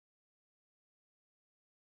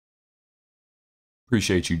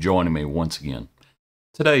Appreciate you joining me once again.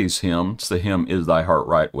 Today's hymn, it's the hymn, Is Thy Heart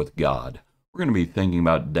Right with God? We're going to be thinking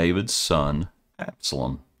about David's son,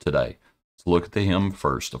 Absalom, today. Let's look at the hymn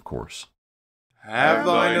first, of course. Have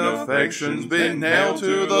thine affections been nailed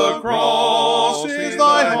to the cross? Is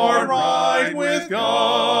thy heart right with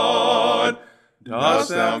God? Dost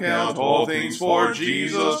thou count all things for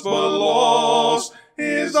Jesus but loss?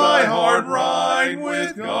 Is thy heart right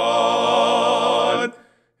with God?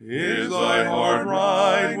 Is thy heart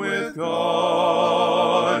right with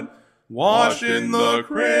God? Washed in the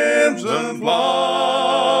crimson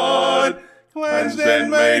flood, cleansed and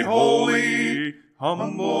made holy,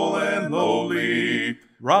 humble and lowly,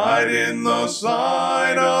 right in the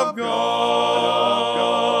sight of God.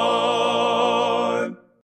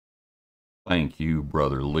 Thank you,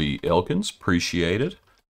 Brother Lee Elkins. Appreciate it.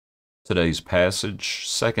 Today's passage,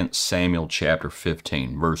 2 Samuel chapter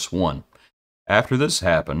 15, verse 1. After this it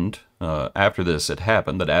happened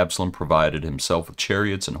that Absalom provided himself with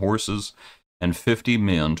chariots and horses and 50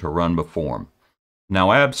 men to run before him.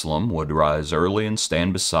 Now Absalom would rise early and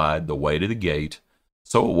stand beside the way to the gate.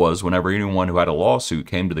 So it was, whenever anyone who had a lawsuit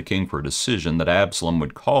came to the king for a decision, that Absalom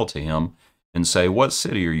would call to him and say, What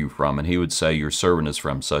city are you from? And he would say, Your servant is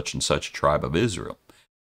from such and such a tribe of Israel.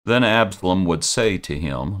 Then Absalom would say to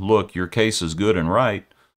him, Look, your case is good and right,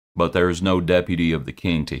 but there is no deputy of the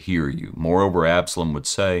king to hear you. Moreover, Absalom would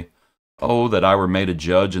say, Oh, that I were made a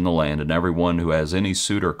judge in the land, and everyone who has any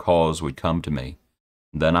suit or cause would come to me.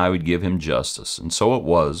 Then I would give him justice. And so it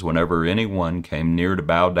was, whenever anyone came near to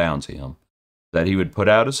bow down to him, that he would put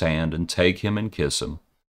out his hand and take him and kiss him.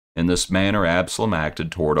 In this manner Absalom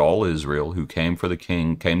acted toward all Israel who came to the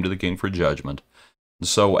king for judgment. And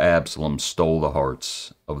so Absalom stole the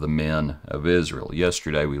hearts of the men of Israel.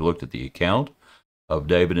 Yesterday we looked at the account of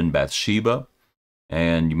David and Bathsheba,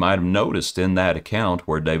 and you might have noticed in that account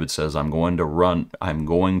where David says, I'm going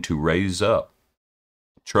to raise up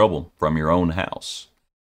trouble from your own house.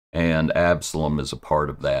 And Absalom is a part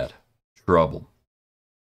of that trouble.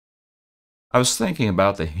 I was thinking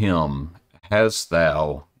about the hymn, Hast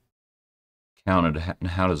Thou Counted,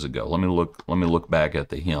 how does it go? Let me look back at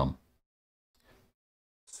the hymn.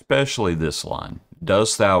 Especially this line,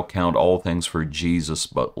 Dost thou count all things for Jesus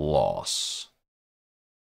but loss?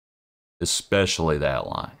 Especially that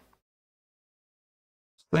line.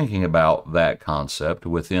 Thinking about that concept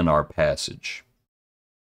within our passage.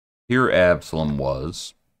 Here Absalom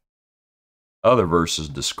was. Other verses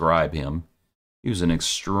describe him. He was an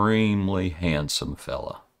extremely handsome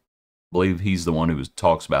fella. I believe he's the one who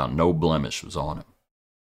talks about no blemish was on him.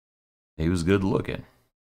 He was good looking.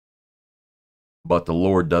 But the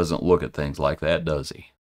Lord doesn't look at things like that, does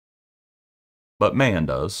he? But man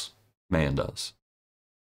does. Man does.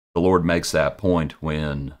 The Lord makes that point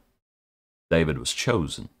when David was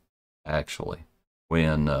chosen, actually.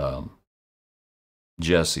 When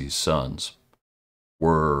Jesse's sons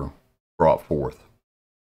were brought forth.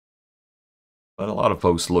 But a lot of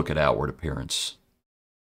folks look at outward appearance.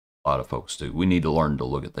 A lot of folks do. We need to learn to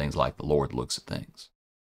look at things like the Lord looks at things.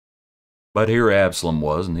 But here Absalom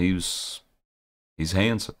was, and he's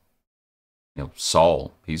handsome.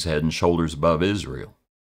 Saul, he's head and shoulders above Israel.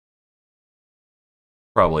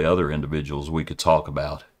 Probably other individuals we could talk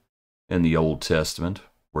about in the Old Testament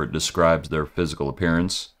where it describes their physical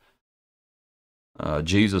appearance.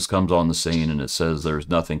 Jesus comes on the scene and it says there's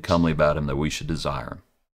nothing comely about him that we should desire him.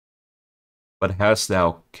 But hast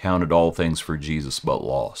thou counted all things for Jesus but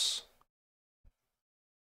loss?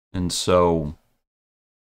 And so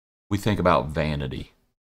we think about vanity.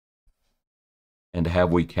 And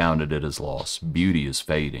have we counted it as loss? Beauty is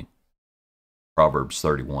fading. Proverbs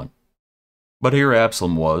 31. But here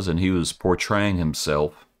Absalom was, and he was portraying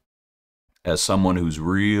himself as someone who's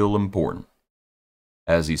real important.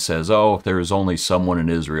 As he says, Oh, if there is only someone in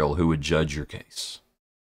Israel who would judge your case.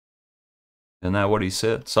 Isn't that what he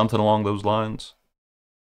said? Something along those lines?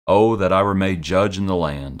 Oh, that I were made judge in the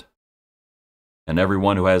land, and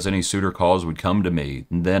everyone who has any suit or cause would come to me,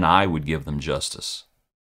 and then I would give them justice.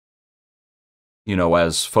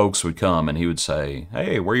 As folks would come and he would say,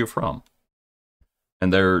 Hey, where are you from?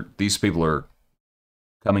 And these people are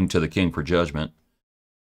coming to the king for judgment.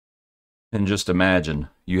 And just imagine,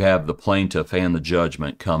 you have the plaintiff and the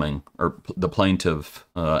judgment coming, or the plaintiff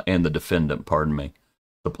and the defendant, pardon me.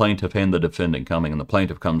 The plaintiff and the defendant coming, and the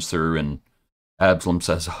plaintiff comes through, and Absalom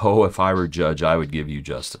says, Oh, if I were judge, I would give you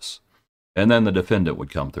justice. And then the defendant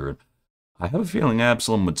would come through. I have a feeling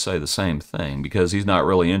Absalom would say the same thing, because he's not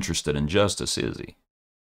really interested in justice, is he?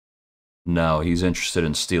 No, he's interested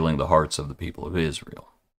in stealing the hearts of the people of Israel.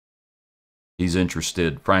 He's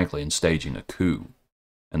interested, frankly, in staging a coup.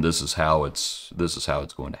 And this is how it's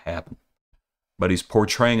going to happen. but he's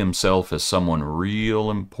portraying himself as someone real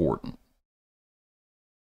important.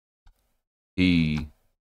 He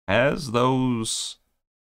has those.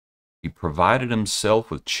 He provided himself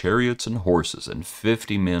with chariots and horses and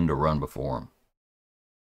 50 men to run before him.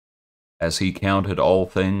 As he counted all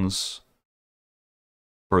things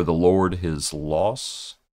for the Lord his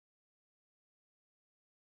loss,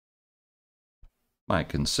 might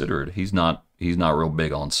consider it. He's not real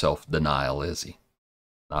big on self-denial, is he?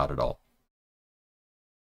 Not at all.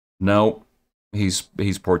 No, he's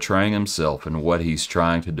portraying himself and what he's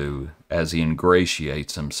trying to do as he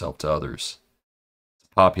ingratiates himself to others.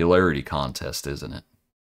 It's a popularity contest, isn't it?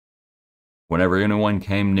 Whenever anyone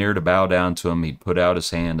came near to bow down to him, he'd put out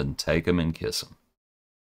his hand and take him and kiss him.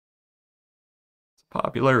 It's a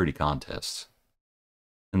popularity contest.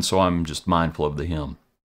 And so I'm just mindful of the hymn.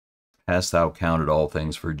 Hast thou counted all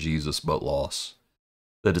things for Jesus but loss?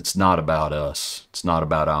 That it's not about us. It's not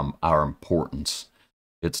about our importance.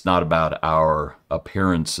 It's not about our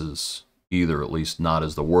appearances either, at least not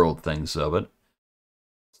as the world thinks of it.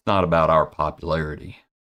 It's not about our popularity.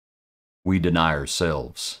 We deny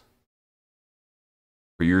ourselves.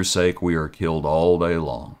 For your sake, we are killed all day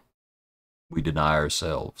long. We deny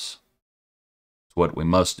ourselves. It's what we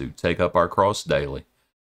must do. Take up our cross daily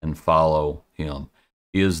and follow him.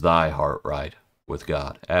 Is thy heart right with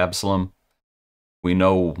God? Absalom, we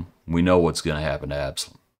know what's going to happen to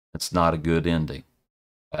Absalom. It's not a good ending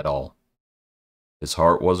at all. His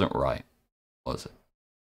heart wasn't right, was it?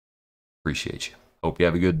 Appreciate you. Hope you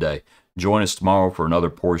have a good day. Join us tomorrow for another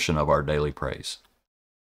portion of our daily praise.